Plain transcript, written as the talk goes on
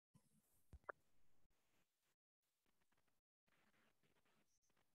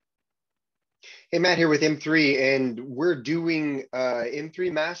Hey, Matt here with M3, and we're doing M3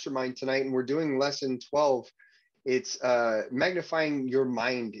 Mastermind tonight, and we're doing lesson 12. It's magnifying your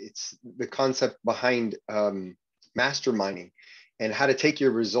mind. It's the concept behind masterminding and how to take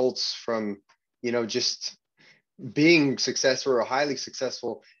your results from, just being successful or highly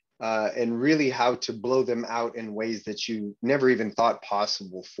successful, and really how to blow them out in ways that you never even thought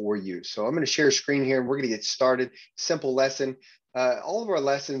possible for you. So I'm going to share a screen here and we're going to get started. Simple lesson. All of our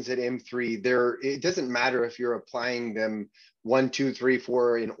lessons at M3, it doesn't matter if you're applying them 1, 2, 3,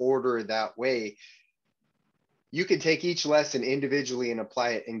 4 in order that way. You can take each lesson individually and apply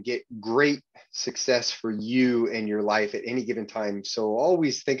it and get great success for you and your life at any given time. So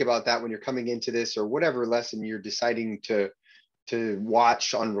always think about that when you're coming into this or whatever lesson you're deciding to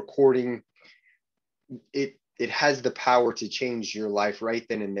watch on recording. It has the power to change your life right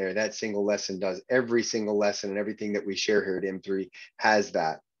then and there. That single lesson does. Every single lesson and everything that we share here at M3 has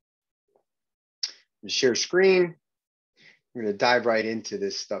that. Share screen. We're going to dive right into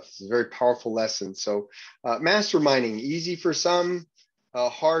this stuff. It's a very powerful lesson. So masterminding, easy for some,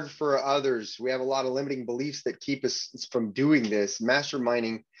 hard for others. We have a lot of limiting beliefs that keep us from doing this.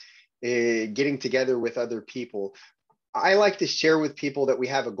 Masterminding, getting together with other people. I like to share with people that we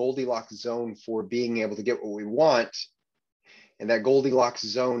have a Goldilocks zone for being able to get what we want. And that Goldilocks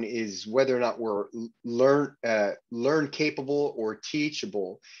zone is whether or not we're learn capable or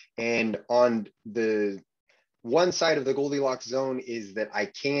teachable. And on the one side of the Goldilocks zone is that I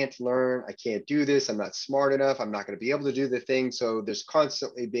can't learn, I can't do this, I'm not smart enough, I'm not going to be able to do the thing. So there's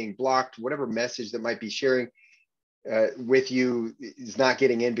constantly being blocked, whatever message that might be sharing with you is not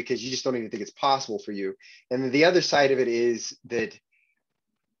getting in because you just don't even think it's possible for you. And then the other side of it is that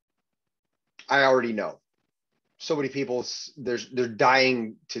I already know. So many people, they're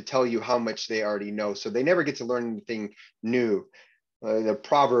dying to tell you how much they already know. So they never get to learn anything new. The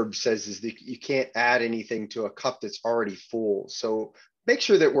proverb says is that you can't add anything to a cup that's already full. So make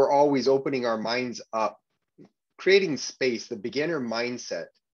sure that we're always opening our minds up, creating space, the beginner mindset.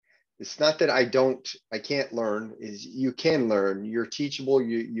 It's not that I can't learn, is you can learn. You're teachable.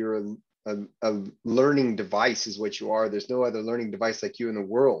 You're a learning device is what you are. There's no other learning device like you in the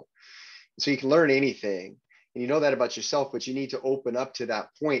world. So you can learn anything. And you know that about yourself, but you need to open up to that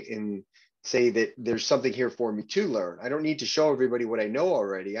point and say that there's something here for me to learn. I don't need to show everybody what I know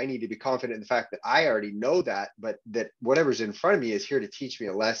already. I need to be confident in the fact that I already know that, but that whatever's in front of me is here to teach me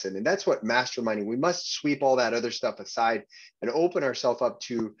a lesson. And that's what masterminding, we must sweep all that other stuff aside and open ourselves up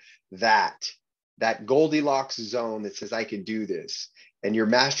to that Goldilocks zone that says, I can do this. And your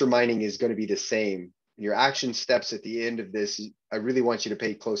masterminding is going to be the same. Your action steps at the end of this, I really want you to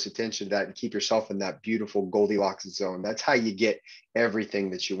pay close attention to that and keep yourself in that beautiful Goldilocks zone. That's how you get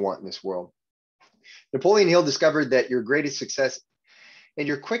everything that you want in this world. Napoleon Hill discovered that your greatest success and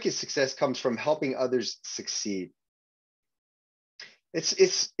your quickest success comes from helping others succeed.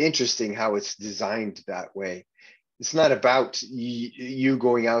 It's interesting how it's designed that way. It's not about you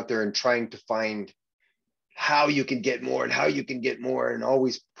going out there and trying to find how you can get more and how you can get more and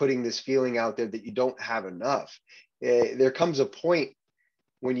always putting this feeling out there that you don't have enough. There comes a point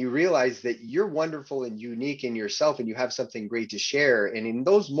when you realize that you're wonderful and unique in yourself and you have something great to share. And in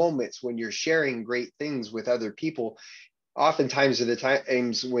those moments when you're sharing great things with other people, oftentimes are the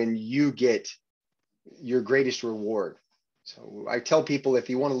times when you get your greatest reward. So I tell people, if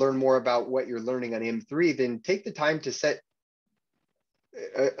you want to learn more about what you're learning on M3, then take the time to set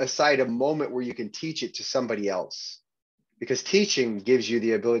aside a moment where you can teach it to somebody else, because teaching gives you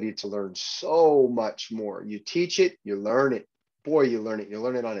the ability to learn so much more. You teach it, you learn it. Boy, you learn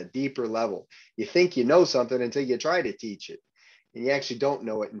it on a deeper level. You think you know something until you try to teach it. And you actually don't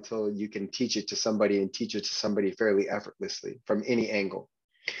know it until you can teach it to somebody and teach it to somebody fairly effortlessly from any angle.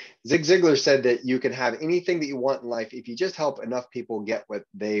 Zig Ziglar said that you can have anything that you want in life if you just help enough people get what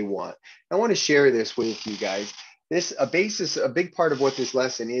they want. I want to share this with you guys. A big part of what this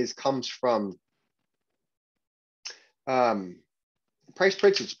lesson comes from Price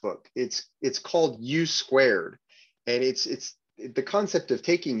Pritchett's book. It's called U Squared. And it's the concept of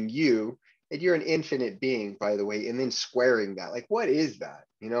taking you, and you're an infinite being, by the way, and then squaring that. Like, what is that?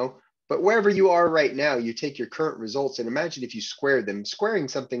 But wherever you are right now, you take your current results and imagine if you squared them. Squaring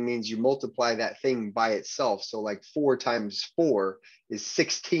something means you multiply that thing by itself. So like 4 times 4 is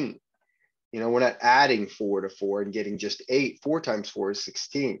 16. We're not adding 4 to 4 and getting just 8. 4 times 4 is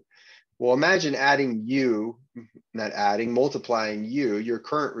 16. Well, imagine multiplying your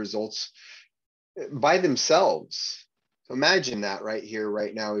current results by themselves. So imagine that right here,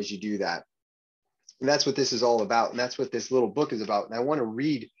 right now, as you do that. And that's what this is all about. And that's what this little book is about. And I want to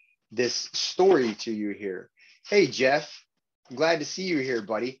read this story to you here. Hey, Jeff, I'm glad to see you here,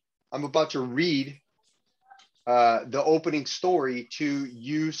 buddy. I'm about to read the opening story to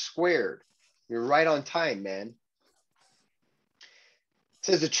U Squared. You're right on time, man. It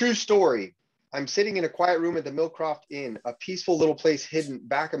says, a true story. I'm sitting in a quiet room at the Millcroft Inn, a peaceful little place hidden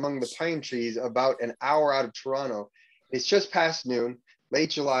back among the pine trees about an hour out of Toronto. It's just past noon,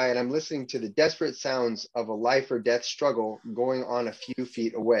 late July, and I'm listening to the desperate sounds of a life or death struggle going on a few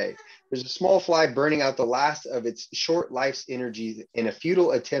feet away. There's a small fly burning out the last of its short life's energies in a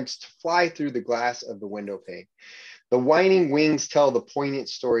futile attempt to fly through the glass of the window pane. The whining wings tell the poignant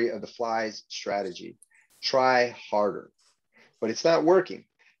story of the fly's strategy. Try harder. But it's not working.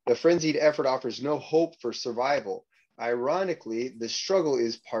 The frenzied effort offers no hope for survival. Ironically, the struggle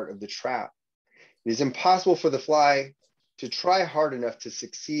is part of the trap. It is impossible for the fly to try hard enough to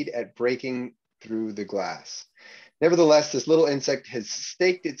succeed at breaking through the glass. Nevertheless, this little insect has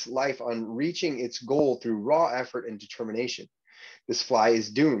staked its life on reaching its goal through raw effort and determination. This fly is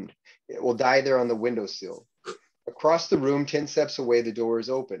doomed. It will die there on the windowsill. Across the room, 10 steps away, the door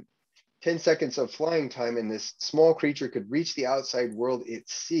is open. 10 seconds of flying time, and this small creature could reach the outside world it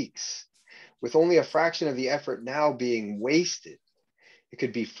seeks. With only a fraction of the effort now being wasted, it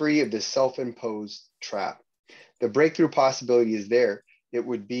could be free of this self-imposed trap. The breakthrough possibility is there. It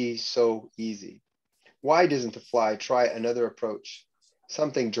would be so easy. Why doesn't the fly try another approach,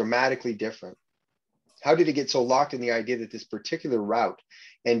 something dramatically different? How did it get so locked in the idea that this particular route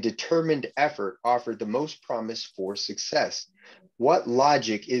and determined effort offered the most promise for success? What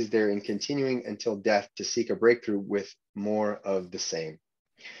logic is there in continuing until death to seek a breakthrough with more of the same?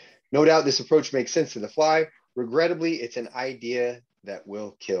 No doubt this approach makes sense to the fly. Regrettably, it's an idea that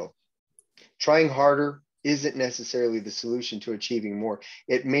will kill. Trying harder isn't necessarily the solution to achieving more.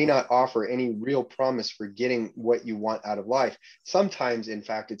 It may not offer any real promise for getting what you want out of life. Sometimes, in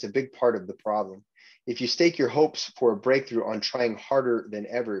fact, it's a big part of the problem. If you stake your hopes for a breakthrough on trying harder than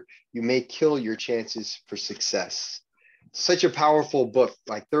ever, you may kill your chances for success. Such a powerful book,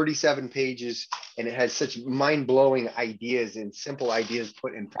 like 37 pages, and it has such mind-blowing ideas and simple ideas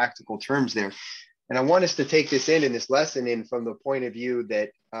put in practical terms there. And I want us to take this in this lesson in from the point of view that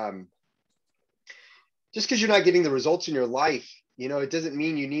just because you're not getting the results in your life, it doesn't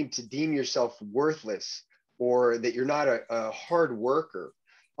mean you need to deem yourself worthless or that you're not a hard worker.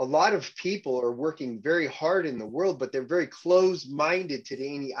 A lot of people are working very hard in the world, but they're very closed-minded to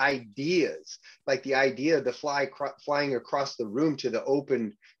any ideas, like the idea of the fly flying across the room to the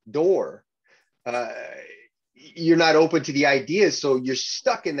open door. You're not open to the ideas, so you're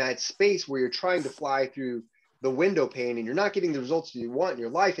stuck in that space where you're trying to fly through the window pane and you're not getting the results you want in your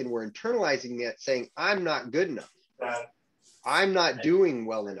life, and we're internalizing that, saying, I'm not good enough. I'm not doing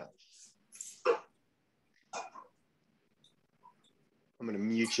well enough. I'm going to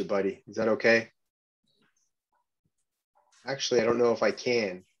mute you, buddy. Is that okay? Actually, I don't know if I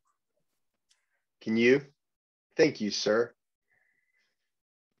can. Can you? Thank you, sir.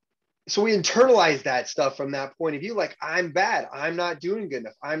 So we internalize that stuff from that point of view, like, I'm bad, I'm not doing good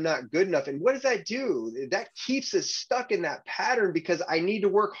enough, I'm not good enough. And what does that do? That keeps us stuck in that pattern because I need to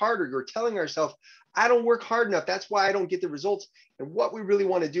work harder. You're telling ourselves, I don't work hard enough. That's why I don't get the results. And what we really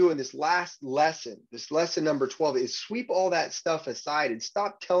want to do in this last lesson, this lesson number 12, is sweep all that stuff aside and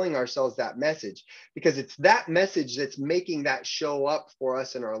stop telling ourselves that message, because it's that message that's making that show up for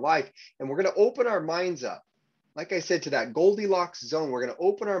us in our life. And we're going to open our minds up. Like I said, to that Goldilocks zone, we're going to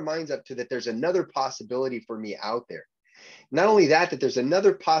open our minds up to that there's another possibility for me out there. Not only that there's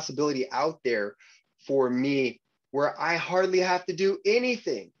another possibility out there for me where I hardly have to do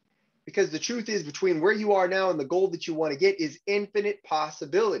anything. Because the truth is, between where you are now and the goal that you want to get is infinite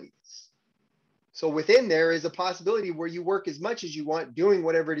possibilities. So within there is a possibility where you work as much as you want, doing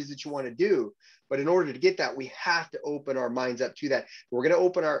whatever it is that you want to do. But in order to get that, we have to open our minds up to that. We're going to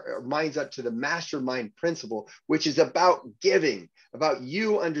open our minds up to the mastermind principle, which is about giving, about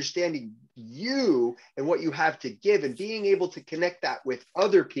you understanding you and what you have to give, and being able to connect that with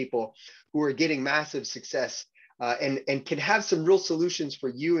other people who are getting massive success and can have some real solutions for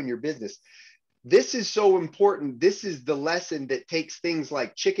you and your business. This is so important. This is the lesson that takes things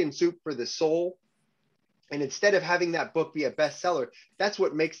like Chicken Soup for the Soul. And instead of having that book be a bestseller, that's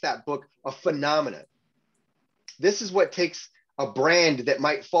what makes that book a phenomenon. This is what takes a brand that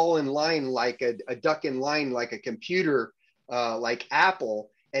might fall in line like a duck in line, like a computer, like Apple,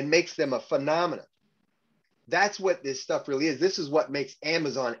 and makes them a phenomenon. That's what this stuff really is. This is what makes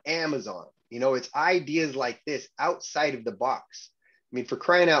Amazon, Amazon. It's ideas like this outside of the box. I mean, for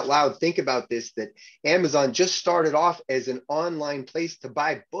crying out loud, think about this, that Amazon just started off as an online place to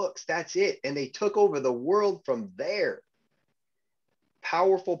buy books. That's it. And they took over the world from there.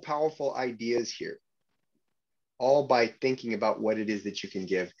 Powerful, powerful ideas here. all by thinking about what it is that you can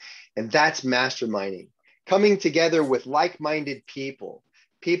give. And that's masterminding, coming together with like-minded people,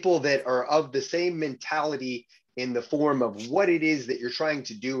 people that are of the same mentality in the form of what it is that you're trying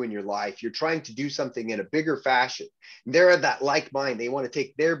to do in your life. You're trying to do something in a bigger fashion. They're of that like mind. They want to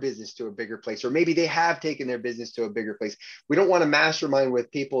take their business to a bigger place, or maybe they have taken their business to a bigger place. We don't want to mastermind with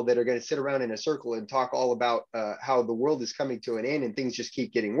people that are going to sit around in a circle and talk all about how the world is coming to an end and things just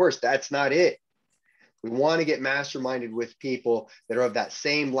keep getting worse. That's not it. We want to get masterminded with people that are of that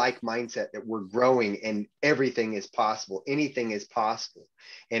same like mindset, that we're growing and everything is possible. Anything is possible.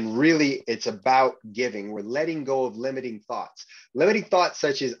 And really, it's about giving. We're letting go of limiting thoughts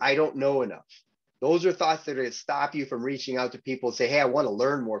such as, I don't know enough. Those are thoughts that are going to stop you from reaching out to people and say, hey, I want to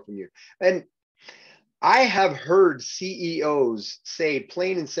learn more from you. And I have heard CEOs say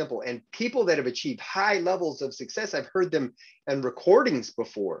plain and simple, and people that have achieved high levels of success, I've heard them in recordings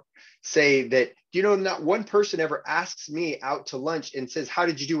before say that, you know, not one person ever asks me out to lunch and says, how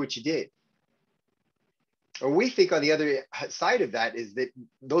did you do what you did? Or we think on the other side of that is that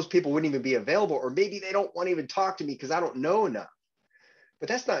those people wouldn't even be available, or maybe they don't want to even talk to me because I don't know enough. But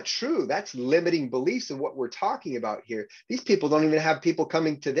that's not true. That's limiting beliefs in what we're talking about here. These people don't even have people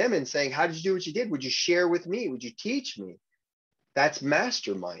coming to them and saying, how did you do what you did? Would you share with me? Would you teach me? That's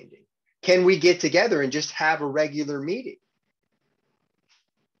masterminding. Can we get together and just have a regular meeting?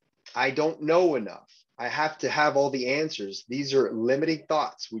 I don't know enough. I have to have all the answers. These are limiting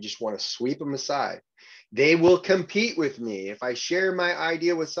thoughts. We just want to sweep them aside. They will compete with me. If I share my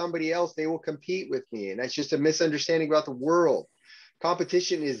idea with somebody else, they will compete with me. And that's just a misunderstanding about the world.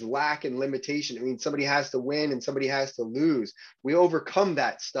 Competition is lack and limitation. It means somebody has to win and somebody has to lose. We overcome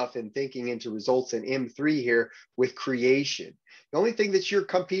that stuff in thinking into results in M3 here with creation. The only thing that you're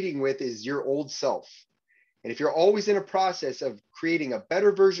competing with is your old self. And if you're always in a process of creating a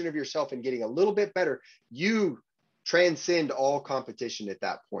better version of yourself and getting a little bit better, you transcend all competition at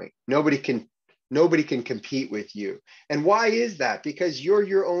that point. Nobody can compete with you. And why is that? Because you're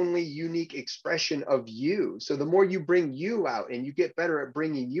your only unique expression of you. So the more you bring you out and you get better at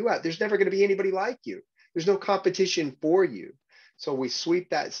bringing you out, there's never going to be anybody like you. There's no competition for you. So we sweep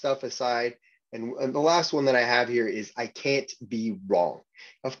that stuff aside. And the last one that I have here is, I can't be wrong.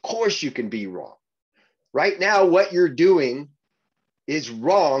 Of course you can be wrong. Right now, what you're doing is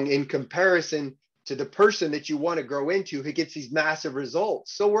wrong in comparison to the person that you want to grow into who gets these massive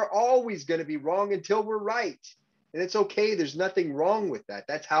results. So we're always going to be wrong until we're right. And it's okay. There's nothing wrong with that.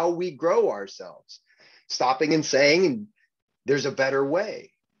 That's how we grow ourselves. Stopping and saying, there's a better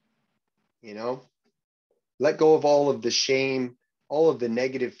way. You know, let go of all of the shame, all of the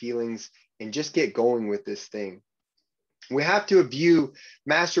negative feelings, and just get going with this thing. We have to view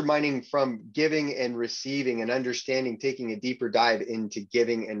masterminding from giving and receiving and understanding, taking a deeper dive into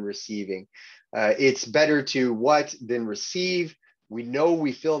giving and receiving. It's better to what than receive. We know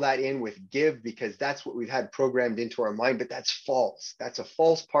we fill that in with give because that's what we've had programmed into our mind, but that's false. That's a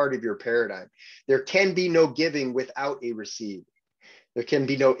false part of your paradigm. There can be no giving without a receive. There can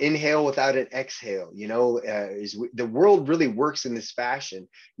be no inhale without an exhale. You know, the world really works in this fashion.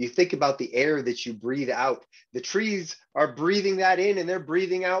 You think about the air that you breathe out. The trees are breathing that in and they're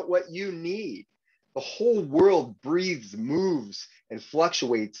breathing out what you need. The whole world breathes, moves, and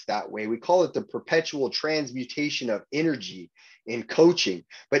fluctuates that way. We call it the perpetual transmutation of energy in coaching,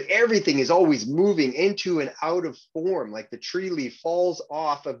 but everything is always moving into and out of form. Like the tree leaf falls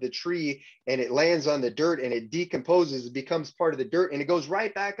off of the tree and it lands on the dirt and it decomposes, it becomes part of the dirt, and it goes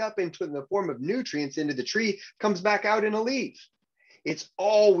right back up into the form of nutrients into the tree, comes back out in a leaf. It's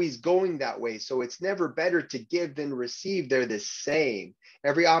always going that way. So it's never better to give than receive. They're the same.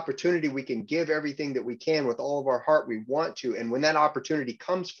 Every opportunity we can give everything that we can with all of our heart, we want to. And when that opportunity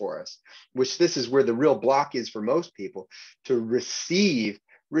comes for us, which this is where the real block is for most people, to receive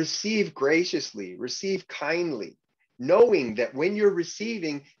graciously, receive kindly, knowing that when you're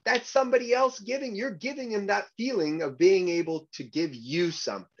receiving, that's somebody else giving. You're giving them that feeling of being able to give you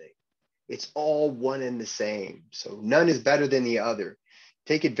something. It's all one and the same. So none is better than the other.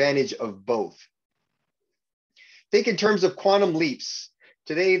 Take advantage of both. Think in terms of quantum leaps.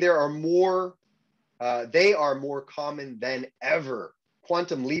 Today, they are more common than ever.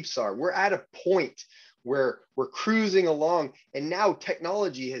 Quantum leaps are. We're at a point where we're cruising along, and now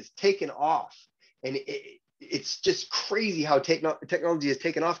technology has taken off. And it's just crazy how technology has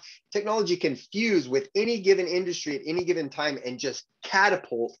taken off. Technology can fuse with any given industry at any given time and just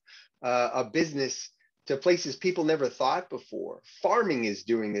catapult a business to places people never thought before. Farming is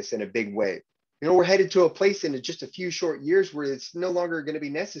doing this in a big way. You know, we're headed to a place in just a few short years where it's no longer going to be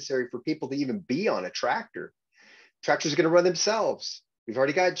necessary for people to even be on a tractor. Tractors are going to run themselves. We've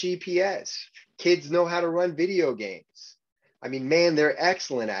already got GPS. Kids know how to run video games. I mean, man, they're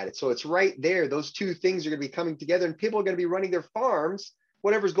excellent at it. So it's right there. Those two things are going to be coming together, and people are going to be running their farms,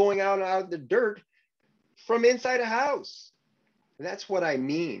 whatever's going out of the dirt, from inside a house. And that's what I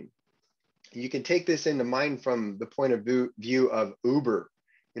mean. You can take this into mind from the point of view of Uber.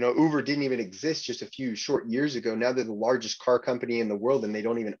 You know, Uber didn't even exist just a few short years ago. Now they're the largest car company in the world, and they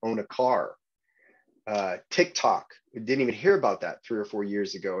don't even own a car. TikTok, we didn't even hear about that 3 or 4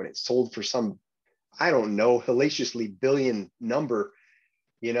 years ago, and it sold for some, I don't know, hellaciously billion number.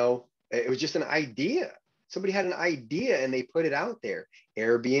 You know, it was just an idea. Somebody had an idea and they put it out there.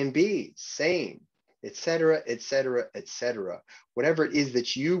 Airbnb, same, et cetera, et cetera, et cetera. Whatever it is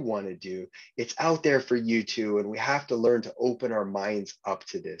that you want to do, it's out there for you too. And we have to learn to open our minds up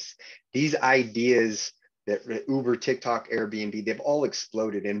to this. These ideas that Uber, TikTok, Airbnb, they've all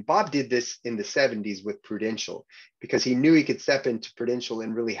exploded. And Bob did this in the 70s with Prudential because he knew he could step into Prudential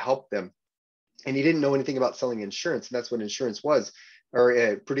and really help them. And he didn't know anything about selling insurance. And that's what insurance was,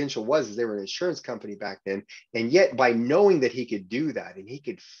 or Prudential was, is they were an insurance company back then. And yet by knowing that he could do that and he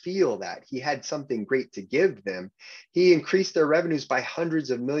could feel that he had something great to give them, he increased their revenues by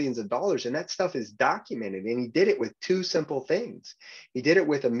hundreds of millions of dollars. And that stuff is documented. And he did it with two simple things. He did it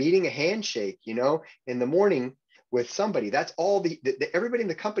with a meeting, a handshake, you know, in the morning with somebody. That's all everybody in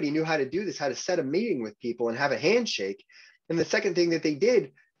the company knew how to do this, how to set a meeting with people and have a handshake. And the second thing that they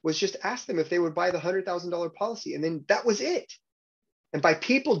did was just ask them if they would buy the $100,000 policy. And then that was it. And by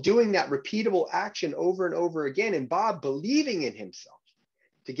people doing that repeatable action over and over again, and Bob believing in himself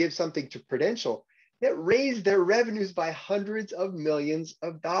to give something to Prudential, it raised their revenues by hundreds of millions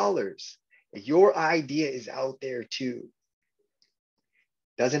of dollars. Your idea is out there too.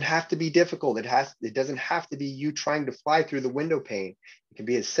 Doesn't have to be difficult. It doesn't have to be you trying to fly through the window pane. It can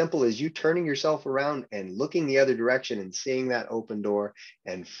be as simple as you turning yourself around and looking the other direction and seeing that open door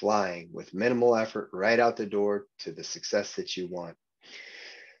and flying with minimal effort right out the door to the success that you want.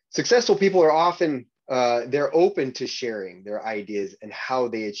 Successful people are often, they're open to sharing their ideas and how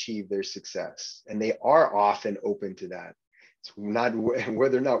they achieve their success. And they are often open to that. It's not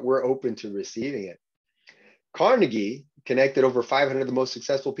whether or not we're open to receiving it. Carnegie connected over 500 of the most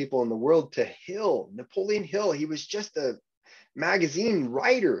successful people in the world to Hill, Napoleon Hill. He was just a magazine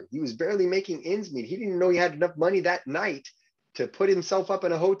writer. He was barely making ends meet. He didn't even know he had enough money that night to put himself up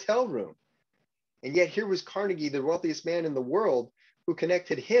in a hotel room. And yet here was Carnegie, the wealthiest man in the world, who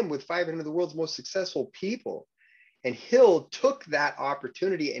connected him with 500 of the world's most successful people. And Hill took that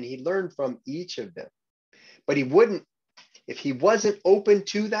opportunity and he learned from each of them. But he wouldn't, if he wasn't open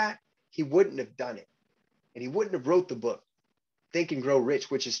to that, he wouldn't have done it. And he wouldn't have wrote the book, Think and Grow Rich,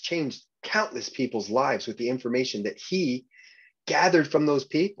 which has changed countless people's lives with the information that he gathered from those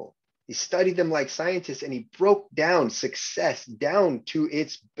people. He studied them like scientists and he broke down success down to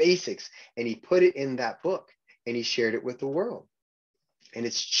its basics. And he put it in that book and he shared it with the world. And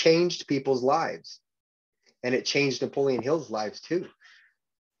it's changed people's lives. And it changed Napoleon Hill's lives too.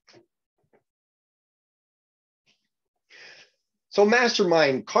 So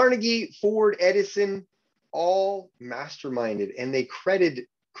mastermind, Carnegie, Ford, Edison, all masterminded, and they credited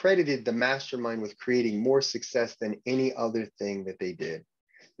the mastermind with creating more success than any other thing that they did.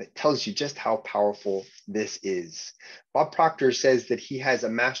 That tells you just how powerful this is. Bob Proctor says that he has a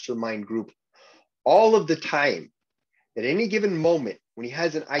mastermind group all of the time. At any given moment, when he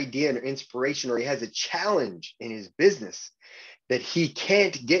has an idea or inspiration, or he has a challenge in his business that he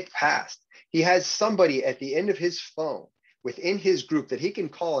can't get past, he has somebody at the end of his phone within his group that he can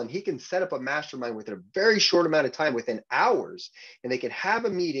call, and he can set up a mastermind within a very short amount of time, within hours, and they can have a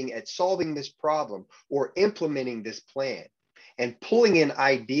meeting at solving this problem or implementing this plan and pulling in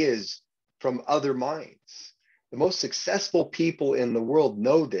ideas from other minds. The most successful people in the world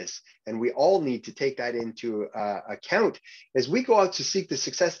know this, and we all need to take that into account. As we go out to seek the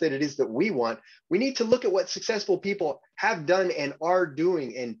success that it is that we want, we need to look at what successful people have done and are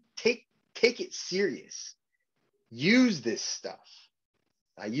doing and take it serious. Use this stuff.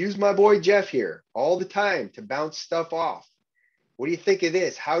 I use my boy Jeff here all the time to bounce stuff off. What do you think of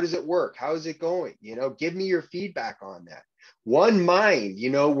this? How does it work? How is it going? You know, give me your feedback on that. One mind, you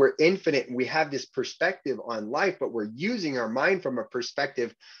know, we're infinite and we have this perspective on life, but we're using our mind from a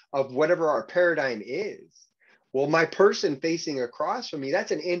perspective of whatever our paradigm is. Well, my person facing across from me,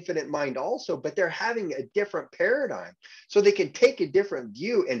 that's an infinite mind also, but they're having a different paradigm. So they can take a different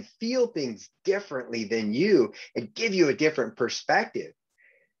view and feel things differently than you and give you a different perspective.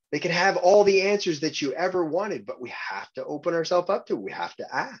 They can have all the answers that you ever wanted, but we have to open ourselves up to it. We have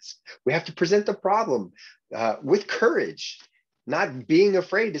to ask. We have to present the problem with courage, not being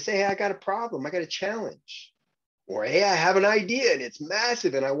afraid to say, hey, I got a problem. I got a challenge. Or, hey, I have an idea and it's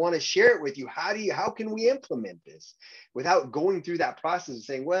massive and I want to share it with you. How can we implement this without going through that process of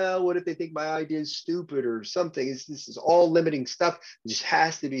saying, well, what if they think my idea is stupid or something? This is all limiting stuff. It just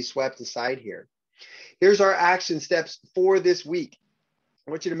has to be swept aside here. Here's our action steps for this week.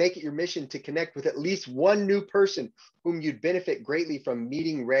 I want you to make it your mission to connect with at least one new person whom you'd benefit greatly from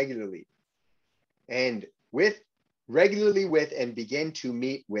meeting regularly and begin to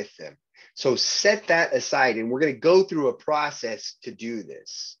meet with them. So set that aside, and we're going to go through a process to do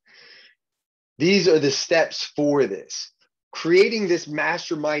this. These are the steps for this. Creating this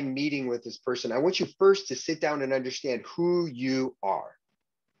mastermind meeting with this person, I want you first to sit down and understand who you are.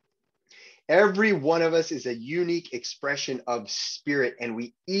 Every one of us is a unique expression of spirit, and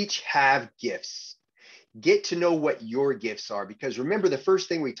we each have gifts. Get to know what your gifts are, because remember the first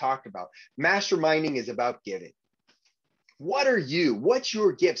thing we talked about, masterminding is about giving. What are you? What's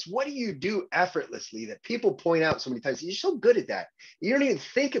your gifts? What do you do effortlessly that people point out so many times? You're so good at that. You don't even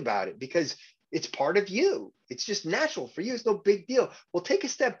think about it because it's part of you. It's just natural for you. It's no big deal. Well, take a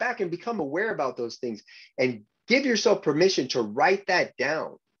step back and become aware about those things and give yourself permission to write that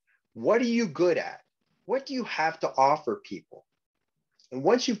down. What are you good at? What do you have to offer people? And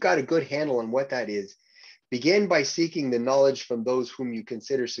once you've got a good handle on what that is, begin by seeking the knowledge from those whom you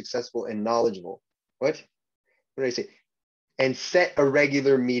consider successful and knowledgeable. What did I say? And set a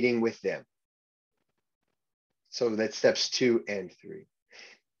regular meeting with them. So that's steps 2 and 3.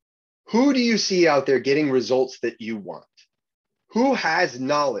 Who do you see out there getting results that you want? Who has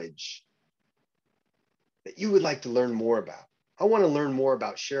knowledge that you would like to learn more about? I want to learn more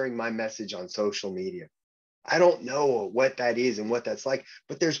about sharing my message on social media. I don't know what that is and what that's like,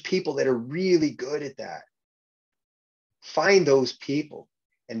 but there's people that are really good at that. Find those people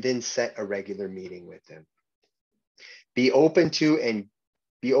and then set a regular meeting with them. Be open to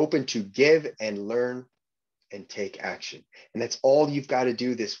give and learn and take action. And that's all you've got to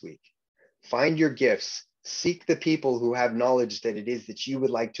do this week. Find your gifts, seek the people who have knowledge that it is that you would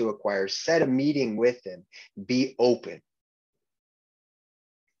like to acquire, set a meeting with them, be open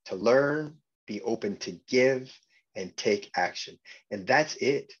to learn, be open to give and take action. And that's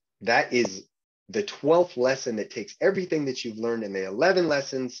it. That is the 12th lesson that takes everything that you've learned in the 11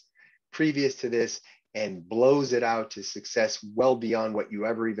 lessons previous to this and blows it out to success well beyond what you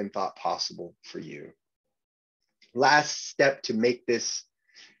ever even thought possible for you. Last step to make this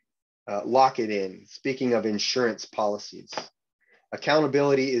lock it in. Speaking of insurance policies,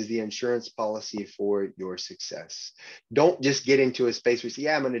 accountability is the insurance policy for your success. Don't just get into a space where you say,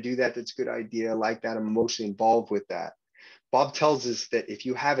 yeah, I'm going to do that. That's a good idea. I like that. I'm emotionally involved with that. Bob tells us that if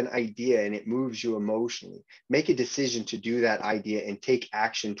you have an idea and it moves you emotionally, make a decision to do that idea and take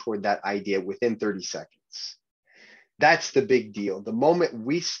action toward that idea within 30 seconds. That's the big deal. The moment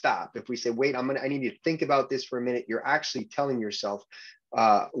we stop, if we say, wait, I need to think about this for a minute, you're actually telling yourself,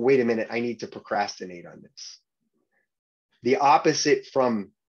 wait a minute, I need to procrastinate on this. The opposite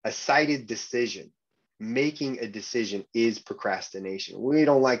from a cited decision, making a decision, is procrastination. We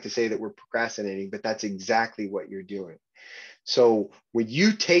don't like to say that we're procrastinating, but that's exactly what you're doing. So when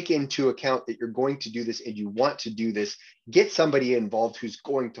you take into account that you're going to do this and you want to do this, get somebody involved who's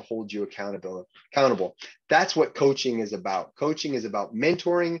going to hold you accountable. That's what coaching is about. Coaching is about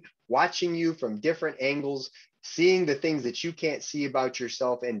mentoring, watching you from different angles, seeing the things that you can't see about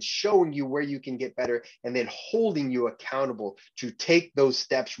yourself and showing you where you can get better, and then holding you accountable to take those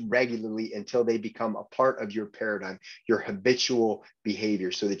steps regularly until they become a part of your paradigm, your habitual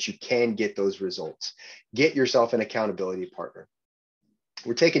behavior, so that you can get those results. Get yourself an accountability partner.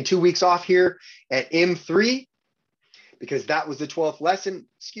 We're taking 2 weeks off here at M3 because that was the 12th lesson.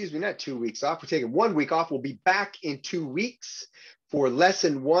 Excuse me, not 2 weeks off. We're taking 1 week off. We'll be back in 2 weeks for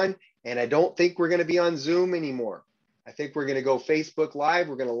lesson 1. And I don't think we're going to be on Zoom anymore. I think we're going to go Facebook Live.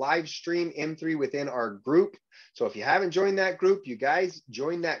 We're going to live stream M3 within our group. So if you haven't joined that group, you guys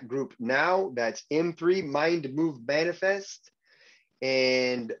join that group now. That's M3 Mind, Move, Manifest.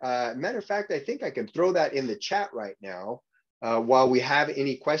 And matter of fact, I think I can throw that in the chat right now while we have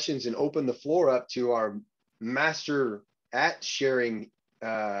any questions and open the floor up to our master at sharing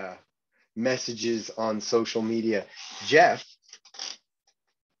messages on social media, Jeff.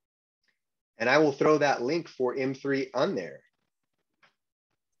 And I will throw that link for M3 on there.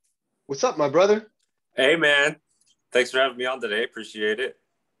 What's up, my brother? Hey, man. Thanks for having me on today. Appreciate it.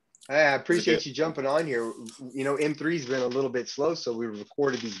 Hey, I appreciate you jumping on here. You know, M3's been a little bit slow, so we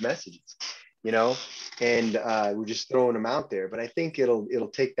recorded these messages, you know, and we're just throwing them out there. But I think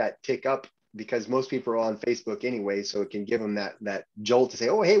it'll take that tick up because most people are on Facebook anyway, so it can give them that jolt to say,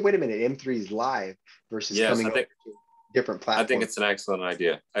 oh, hey, wait a minute, M3 is live versus coming up to different platforms. I think it's an excellent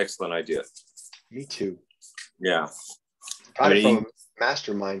idea. Excellent idea. Me too. Yeah. Got it from a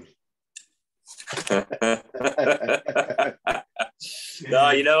mastermind. No,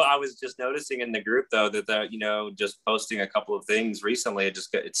 I was just noticing in the group though that just posting a couple of things recently,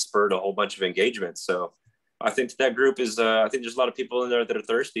 it spurred a whole bunch of engagement. So I think that group is I think there's a lot of people in there that are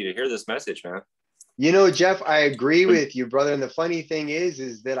thirsty to hear this message, man. Jeff, I agree with you, brother. And the funny thing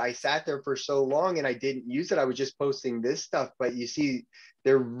is that I sat there for so long and I didn't use it. I was just posting this stuff. But you see,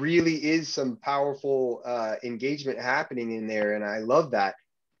 there really is some powerful engagement happening in there. And I love that.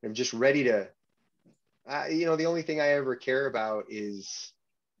 I'm just ready to, the only thing I ever care about is,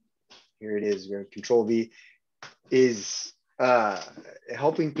 here it is, Control V, is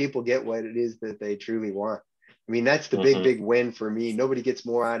helping people get what it is that they truly want. I mean, that's the big win for me. Nobody gets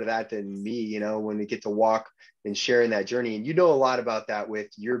more out of that than me, when we get to walk and sharing that journey. And a lot about that with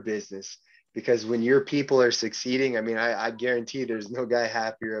your business, because when your people are succeeding, I mean, I guarantee there's no guy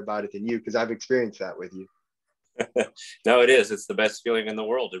happier about it than you, because I've experienced that with you. No, it is. It's the best feeling in the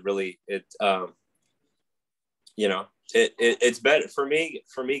world. It's better for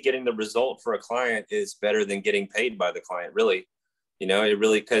me getting the result for a client is better than getting paid by the client, really.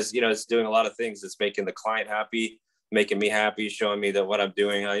 Because it's doing a lot of things. It's making the client happy, making me happy, showing me that what I'm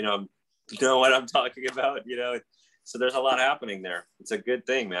doing, I know what I'm talking about, so there's a lot happening there. It's a good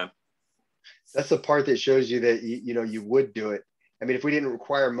thing, man. That's the part that shows you that you would do it. I mean, if we didn't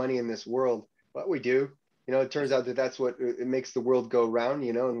require money in this world, but we do. It turns out that that's what it makes the world go round,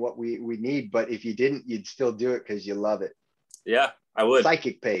 and what we need. But if you didn't, you'd still do it because you love it. Yeah, I would.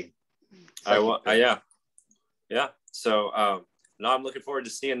 Psychic pay. Yeah. So no, I'm looking forward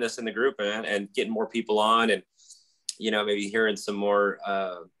to seeing this in the group and getting more people on, and maybe hearing some more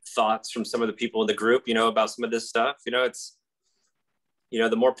thoughts from some of the people in the group, about some of this stuff. It's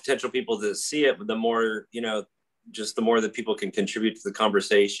the more potential people that see it, the more just the more that people can contribute to the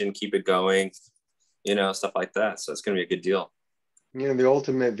conversation, keep it going, stuff like that. So it's going to be a good deal. The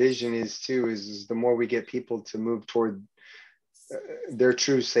ultimate vision is the more we get people to move toward their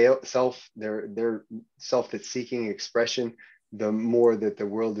true self, their self that's seeking expression, the more that the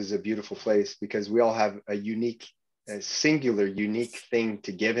world is a beautiful place, because we all have a singular unique thing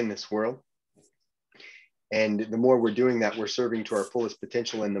to give in this world. And the more we're doing that, we're serving to our fullest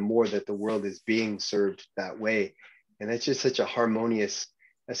potential, and the more that the world is being served that way. And that's just such a harmonious,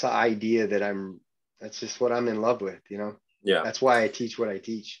 that's an idea that's just what I'm in love with, Yeah. That's why I teach what I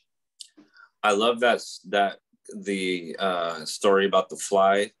teach. I love that the story about the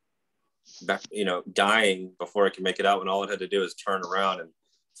fly dying before it can make it out, when all it had to do is turn around and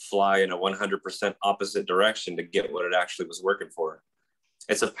fly in a 100% opposite direction to get what it actually was working for.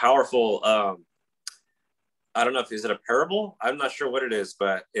 It's a powerful I don't know is it a parable? I'm not sure what it is,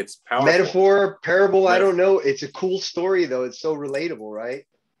 but it's powerful. Metaphor, parable, I don't know. It's a cool story though. It's so relatable, right?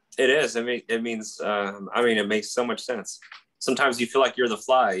 It is. I mean, it means it makes so much sense. Sometimes you feel like you're the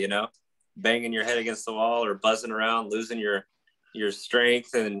fly, banging your head against the wall or buzzing around, losing your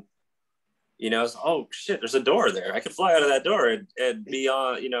strength, and oh shit, there's a door there. I could fly out of that door and be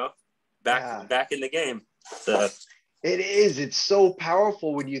on, back in the game. So it is. It's so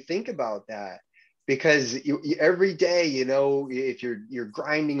powerful when you think about that, because every day, if you're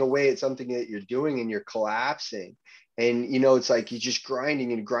grinding away at something that you're doing and you're collapsing, and it's like you're just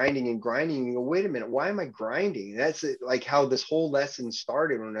grinding and grinding and grinding. And you go, wait a minute, why am I grinding? That's like how this whole lesson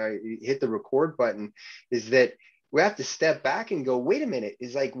started when I hit the record button, is that we have to step back and go, wait a minute,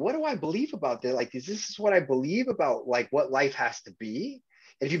 is like, what do I believe about that? Like, is this what I believe about like what life has to be?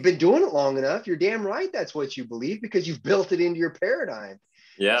 And if you've been doing it long enough, you're damn right that's what you believe, because you've built it into your paradigm.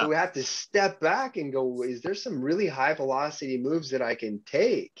 Yeah. So we have to step back and go, is there some really high velocity moves that I can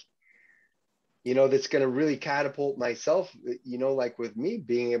take? That's going to really catapult myself, like with me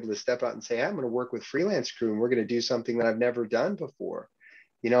being able to step out and say, I'm going to work with freelance crew and we're going to do something that I've never done before,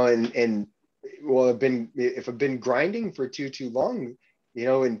 and well, if I've been grinding for too long,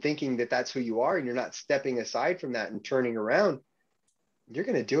 and thinking that that's who you are, and you're not stepping aside from that and turning around, you're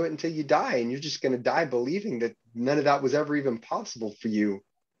going to do it until you die. And you're just going to die believing that none of that was ever even possible for you.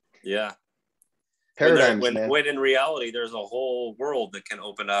 Yeah. Paradigms, when in reality, there's a whole world that can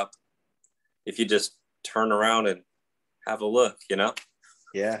open up if you just turn around and have a look,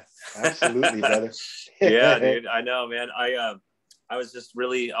 Yeah, absolutely, brother. Yeah, dude. I know, man. I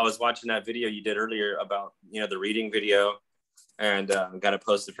was watching that video you did earlier about, the reading video, and got it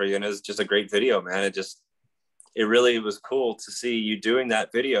posted for you. And it was just a great video, man. It really was cool to see you doing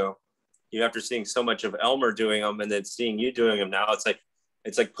that video, after seeing so much of Elmer doing them, and then seeing you doing them now. It's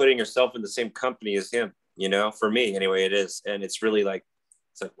like putting yourself in the same company as him, for me anyway, it is. And it's really like,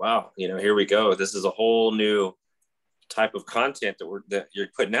 it's like, wow, here we go. This is a whole new type of content that you're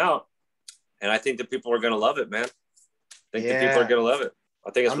putting out. And I think that people are going to love it, man. I think that people are Yeah. going to love it.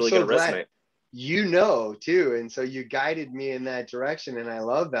 I think it's I'm really so going to glad. resonate. You know, too. And so you guided me in that direction. And I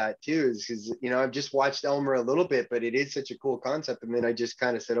love that too, is because, you know, I've just watched Elmer a little bit, but it is such a cool concept. And then I just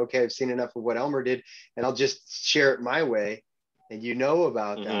kind of said, okay, I've seen enough of what Elmer did, and I'll just share it my way. And you know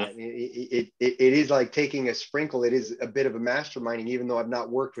about that. It is like taking a sprinkle. It is a bit of a masterminding, even though I've not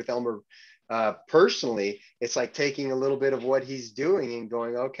worked with Elmer personally. It's like taking a little bit of what he's doing and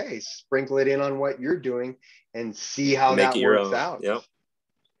going, okay, sprinkle it in on what you're doing and see how Make that it your works own. out. Yep.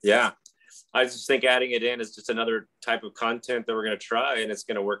 Yeah. I just think adding it in is just another type of content that we're going to try, and it's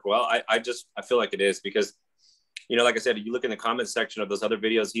going to work well. I feel like it is, because, you know, like I said, you look in the comment section of those other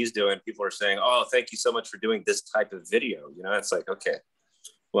videos he's doing, people are saying, oh, thank you so much for doing this type of video. You know, it's like, okay,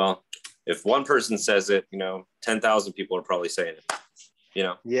 well, if one person says it, you know, 10,000 people are probably saying it, you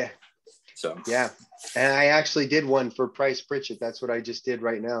know? Yeah. So, yeah. And I actually did one for Price Pritchett. That's what I just did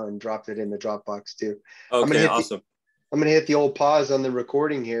right now and dropped it in the Dropbox too. okay, awesome. I'm going to hit the old pause on the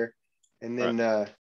recording here, and then